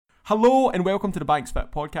Hello and welcome to the Banks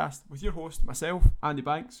Fit podcast with your host, myself, Andy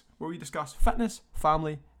Banks, where we discuss fitness,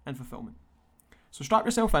 family and fulfillment. So strap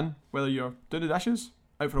yourself in, whether you're doing the dishes,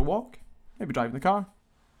 out for a walk, maybe driving the car,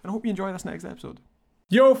 and I hope you enjoy this next episode.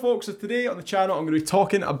 Yo folks, so today on the channel I'm going to be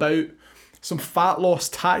talking about some fat loss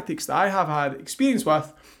tactics that I have had experience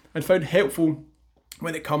with and found helpful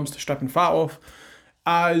when it comes to stripping fat off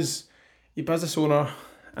as a business owner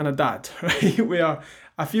and a dad, right? Where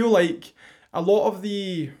I feel like a lot of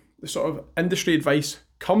the sort of industry advice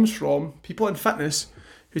comes from people in fitness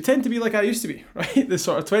who tend to be like I used to be, right? The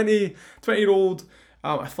sort of 20-year-old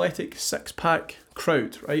athletic six-pack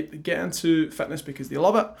crowd, right? They get into fitness because they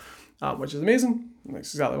love it, which is amazing.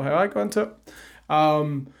 That's exactly how I got into it.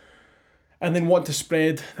 And then want to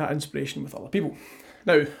spread that inspiration with other people.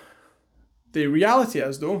 Now, the reality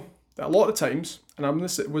is though, that a lot of times, and I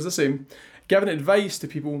was the same, giving advice to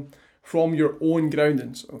people from your own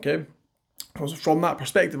groundings, okay? Because from that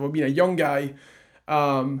perspective of being a young guy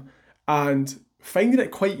and finding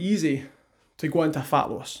it quite easy to go into a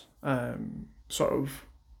fat loss sort of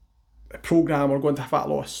a program or go into a fat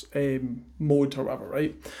loss mode or whatever,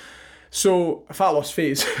 right? So a fat loss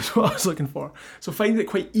phase is what I was looking for. So finding it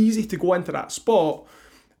quite easy to go into that spot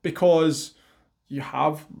because you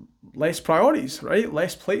have less priorities, right?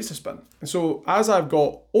 Less plates to spin. And so as I've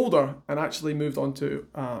got older and actually moved on to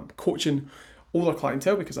coaching older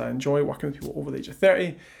clientele because I enjoy working with people over the age of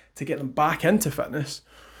 30 to get them back into fitness,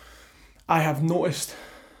 I have noticed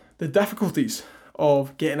the difficulties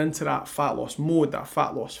of getting into that fat loss mode, that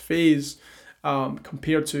fat loss phase,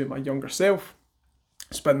 compared to my younger self,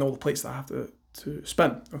 spinning all the plates that I have to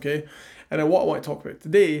spin, okay? And then what I want to talk about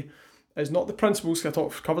today is not the principles I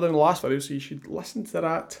covered in the last video, so you should listen to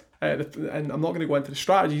that. And I'm not going to go into the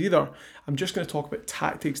strategies either. I'm just going to talk about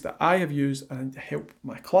tactics that I have used and help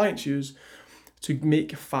my clients use to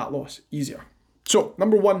make fat loss easier. So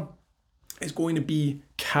number one is going to be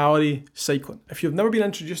calorie cycling. If you've never been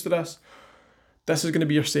introduced to this is going to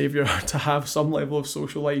be your savior to have some level of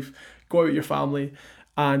social life, go out with your family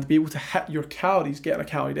and be able to hit your calories, get in a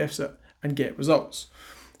calorie deficit and get results.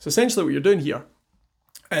 So essentially what you're doing here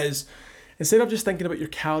is instead of just thinking about your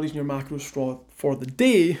calories and your macros for the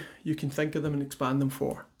day, you can think of them and expand them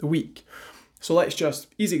for the week. So let's just,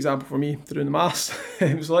 easy example for me, doing the maths.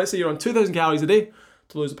 So let's say you're on 2,000 calories a day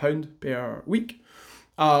to lose a pound per week.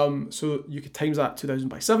 So you could times that 2,000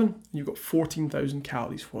 by 7, and you've got 14,000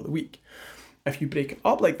 calories for the week. If you break it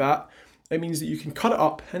up like that, it means that you can cut it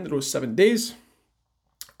up into those 7 days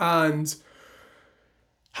and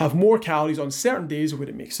have more calories on certain days when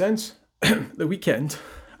it makes sense, the weekend,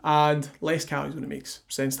 and less calories when it makes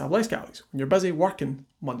sense to have less calories when you're busy working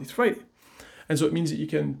Monday to Friday. And so it means that you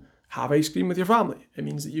can have ice cream with your family. It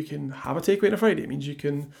means that you can have a takeaway on a Friday. It means you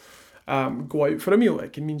can go out for a meal.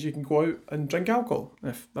 It means you can go out and drink alcohol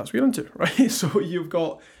if that's what you're into, right? So you've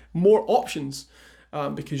got more options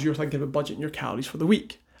because you're thinking about budgeting your calories for the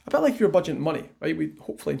week. A bit like if you're budgeting money, right?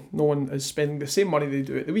 Hopefully no one is spending the same money they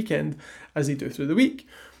do at the weekend as they do through the week.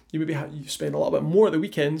 You maybe you spend a little bit more at the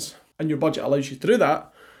weekends and your budget allows you to do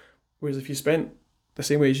that. Whereas if you spent the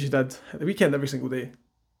same way as you did at the weekend every single day,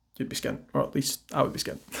 you'd be skint, or at least I would be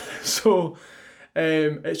skint. So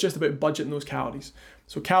it's just about budgeting those calories.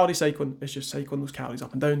 So calorie cycling is just cycling those calories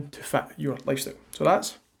up and down to fit your lifestyle. So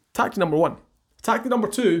that's tactic number one. Tactic number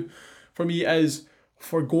two for me is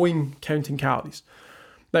forgoing counting calories.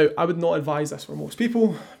 Now, I would not advise this for most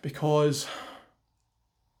people because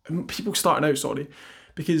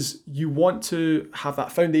because you want to have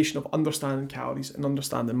that foundation of understanding calories and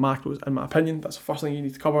understanding macros. In my opinion, that's the first thing you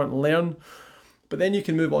need to cover and learn. But then you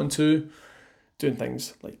can move on to doing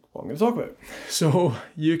things like what I'm going to talk about. So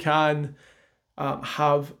you can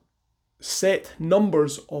have set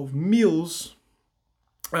numbers of meals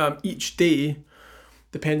each day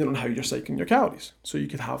depending on how you're cycling your calories. So you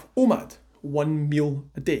could have OMAD, 1 meal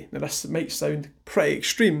a day. Now this might sound pretty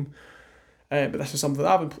extreme, but this is something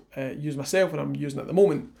that I've used myself and I'm using at the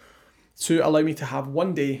moment to allow me to have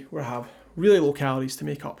one day where I have really low calories to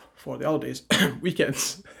make up for the other days,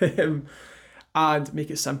 weekends, and make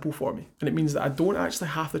it simple for me. And it means that I don't actually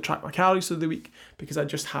have to track my calories through the week because I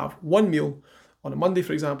just have one meal on a Monday,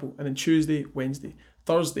 for example, and then Tuesday, Wednesday,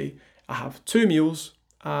 Thursday, I have 2 meals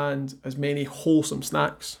and as many wholesome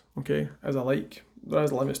snacks, okay, as I like. There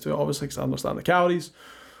is limits to it, obviously, because I understand the calories.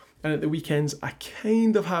 And at the weekends, I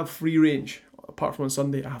kind of have free range. Apart from on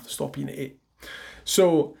Sunday, I have to stop eating at 8.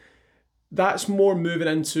 So that's more moving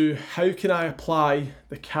into how can I apply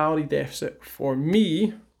the calorie deficit for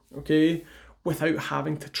me, okay, without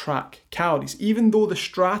having to track calories, even though the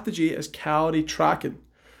strategy is calorie tracking.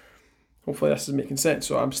 Hopefully this is making sense.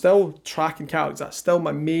 So I'm still tracking calories. That's still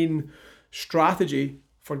my main strategy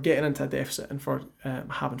for getting into a deficit and for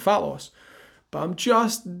having fat loss. But I'm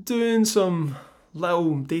just doing some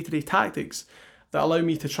little day-to-day tactics that allow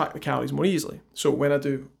me to track the calories more easily. So when I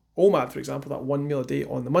do OMAD, for example, that 1 meal a day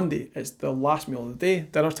on the Monday, it's the last meal of the day,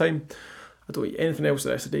 dinner time. I don't eat anything else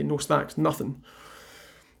the rest of the day, no snacks, nothing.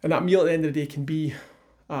 And that meal at the end of the day can be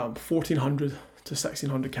 1,400 to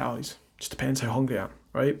 1,600 calories. Just depends how hungry I am,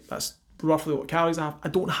 right? That's roughly what calories I have. I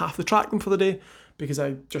don't have to track them for the day because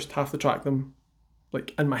I just have to track them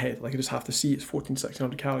like in my head. Like I just have to see it's 1,400 to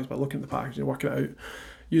 1,600 calories by looking at the package and working it out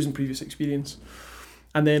using previous experience.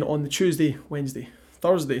 And then on the Tuesday, Wednesday,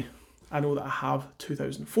 Thursday, I know that I have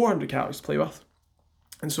 2,400 calories to play with.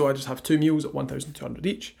 And so I just have 2 meals at 1,200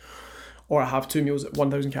 each. Or I have 2 meals at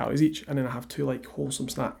 1,000 calories each, and then I have 2 like wholesome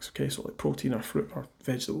snacks, okay, so like protein or fruit or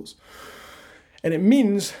vegetables. And it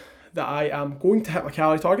means that I am going to hit my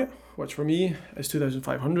calorie target, which for me is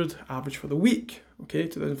 2,500 average for the week, okay,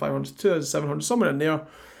 2,500 to 2,700, somewhere in there,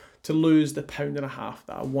 to lose the 1.5 pounds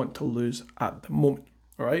that I want to lose at the moment,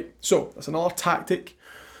 all right? So that's another tactic,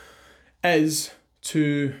 is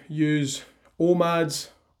to use OMADs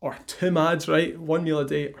or TMADs, right, 1 meal a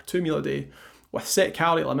day or 2 meal a day with set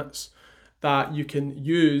calorie limits that you can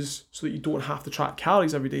use so that you don't have to track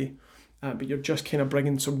calories every day, but you're just kind of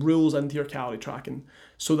bringing some rules into your calorie tracking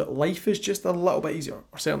so that life is just a little bit easier,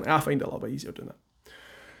 or certainly I find it a little bit easier doing that.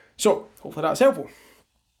 So hopefully that's helpful.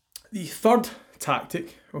 The third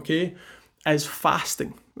tactic, okay, is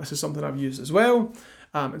fasting. This is something I've used as well,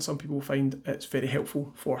 and some people find it's very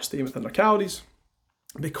helpful for staying within their calories,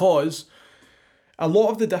 because a lot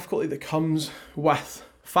of the difficulty that comes with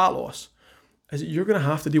fat loss is that you're going to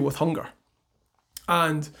have to deal with hunger.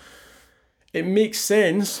 And it makes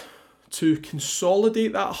sense to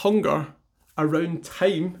consolidate that hunger around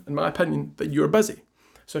time, in my opinion, that you're busy.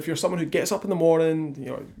 So if you're someone who gets up in the morning, you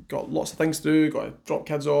know, got lots of things to do, got to drop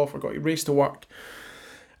kids off or got to race to work,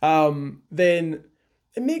 then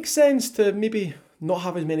it makes sense to maybe not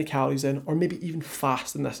have as many calories in, or maybe even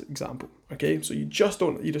fast in this example, okay? So you just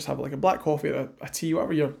have like a black coffee or a tea,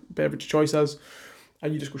 whatever your beverage choice is,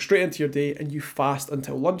 and you just go straight into your day and you fast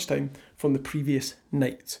until lunchtime from the previous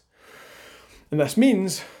night. And this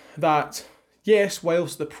means that, yes,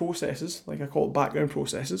 whilst the processes, like I call it background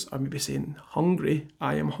processes, are maybe saying hungry,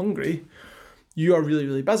 I am hungry, you are really,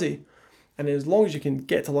 really busy. And as long as you can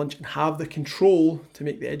get to lunch and have the control to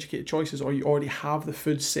make the educated choices, or you already have the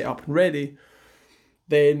food set up and ready,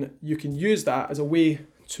 then you can use that as a way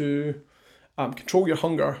to control your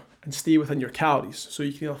hunger and stay within your calories. So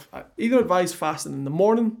you can either advise fasting in the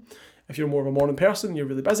morning if you're more of a morning person, you're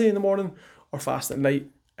really busy in the morning, or fast at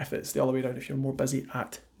night if it's the other way around, if you're more busy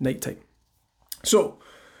at nighttime. So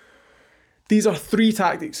these are 3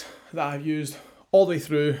 tactics that I've used all the way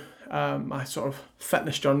through my sort of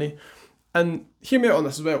fitness journey. And hear me out on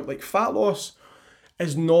this as well, like fat loss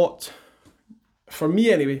is not, for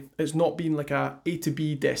me anyway, it's not been like a to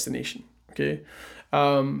B destination, okay?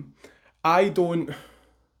 I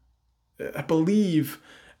believe,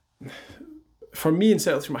 for me and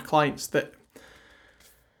certainly for my clients, that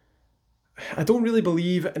I don't really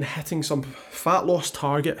believe in hitting some fat loss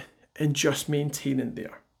target and just maintaining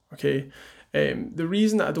there, okay? The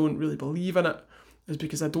reason that I don't really believe in it is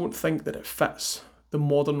because I don't think that it fits the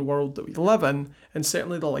modern world that we live in, and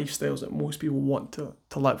certainly the lifestyles that most people want to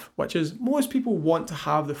live, which is most people want to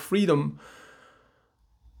have the freedom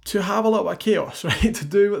to have a little bit of chaos, right? To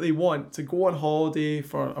do what they want, to go on holiday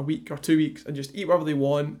for a week or 2 weeks and just eat whatever they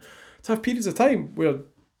want, to have periods of time where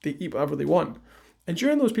they eat whatever they want. And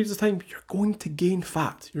during those periods of time, you're going to gain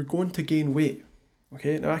fat, you're going to gain weight,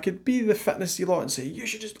 okay? Now I could be the fitnessy lot and say, you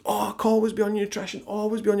should just always be on your nutrition,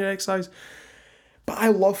 always be on your exercise. But I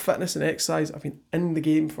love fitness and exercise. I've been in the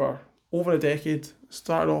game for over a decade.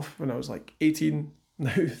 Started off when I was like 18,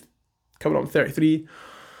 now coming up 33.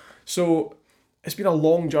 So it's been a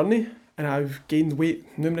long journey, and I've gained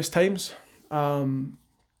weight numerous times, and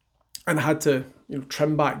I had to,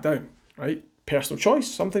 trim back down, right? Personal choice.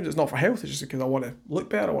 Sometimes it's not for health, it's just because I want to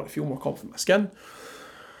look better, I want to feel more confident in my skin.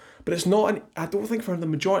 But it's not I don't think for the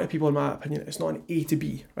majority of people, in my opinion, it's not an A to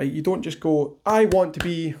B, right? You don't just go, I want to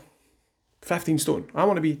be 15 stone, I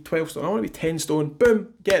want to be 12 stone, I want to be 10 stone,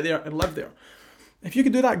 boom, get there and live there. If you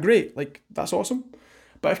could do that, great, like that's awesome.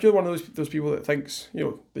 But if you're one of those people that thinks,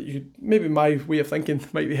 that maybe my way of thinking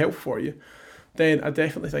might be helpful for you, then I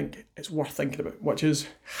definitely think it's worth thinking about, which is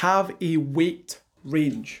have a weight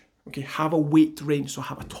range. Okay, have a weight range. So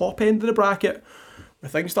have a top end of the bracket where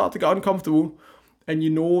things start to get uncomfortable and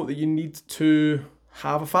you know that you need to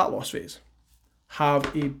have a fat loss phase.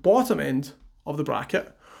 Have a bottom end of the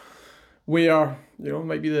bracket where,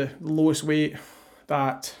 might be the lowest weight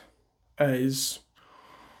that is,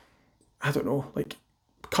 I don't know, like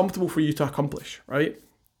comfortable for you to accomplish, right?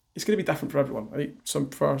 It's going to be different for everyone, right?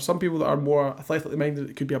 For some people that are more athletically minded,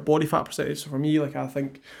 it could be a body fat percentage. So for me, like I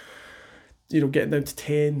think, getting down to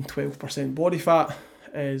 10, 12% body fat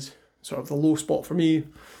is sort of the low spot for me,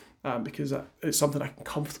 because it's something I can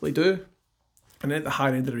comfortably do. And then at the higher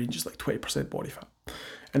end of the range is like 20% body fat.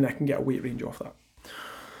 And I can get a weight range off that.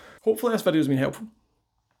 Hopefully this video has been helpful.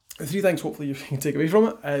 The 3 things hopefully you can take away from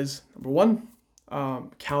it is, number 1,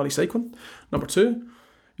 calorie cycling. Number 2,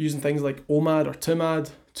 using things like OMAD or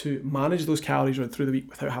TMAD to manage those calories right through the week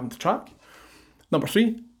without having to track. Number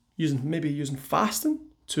 3, using fasting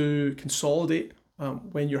to consolidate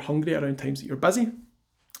when you're hungry around times that you're busy,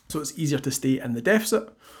 so it's easier to stay in the deficit.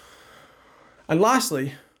 And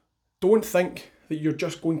lastly, don't think that you're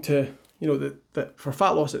just going to, that for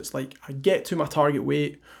fat loss, it's like I get to my target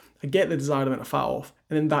weight, I get the desired amount of fat off,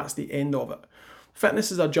 and then that's the end of it.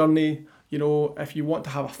 Fitness is a journey. If you want to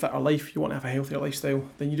have a fitter life, you want to have a healthier lifestyle,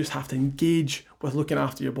 then you just have to engage with looking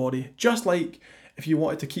after your body. Just like if you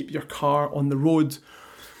wanted to keep your car on the road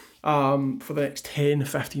for the next 10,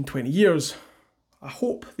 15, 20 years, I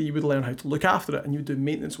hope that you would learn how to look after it and you would do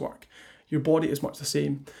maintenance work. Your body is much the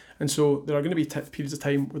same. And so there are going to be periods of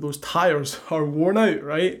time where those tires are worn out,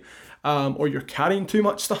 right? Or you're carrying too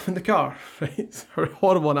much stuff in the car, right? It's a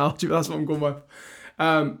horrible analogy, but that's what I'm going with.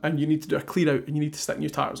 And you need to do a clear out and you need to stick new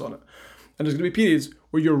tires on it. And there's going to be periods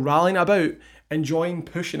where you're rallying about, enjoying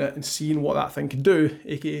pushing it and seeing what that thing can do,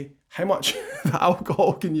 aka how much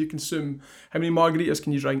alcohol can you consume, how many margaritas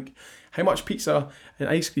can you drink, how much pizza and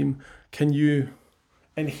ice cream can you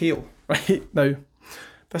inhale, right? Now,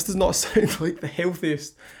 this does not sound like the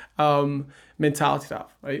healthiest mentality to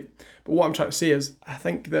have, right? But what I'm trying to say is, I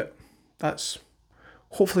think that's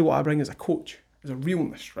hopefully what I bring as a coach, is a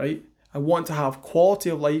realness, right? I want to have quality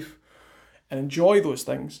of life and enjoy those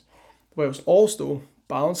things, whilst also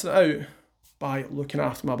balancing it out by looking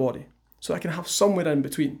after my body. So I can have somewhere in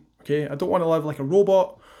between, okay? I don't want to live like a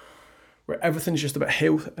robot where everything's just about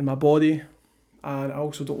health in my body, and I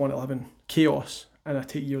also don't want to live in chaos and I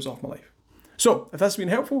take years off my life. So if this has been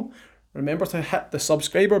helpful, remember to hit the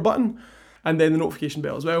subscriber button and then the notification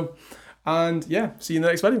bell as well. And yeah, see you in the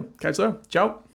next video. Catch you there. Ciao.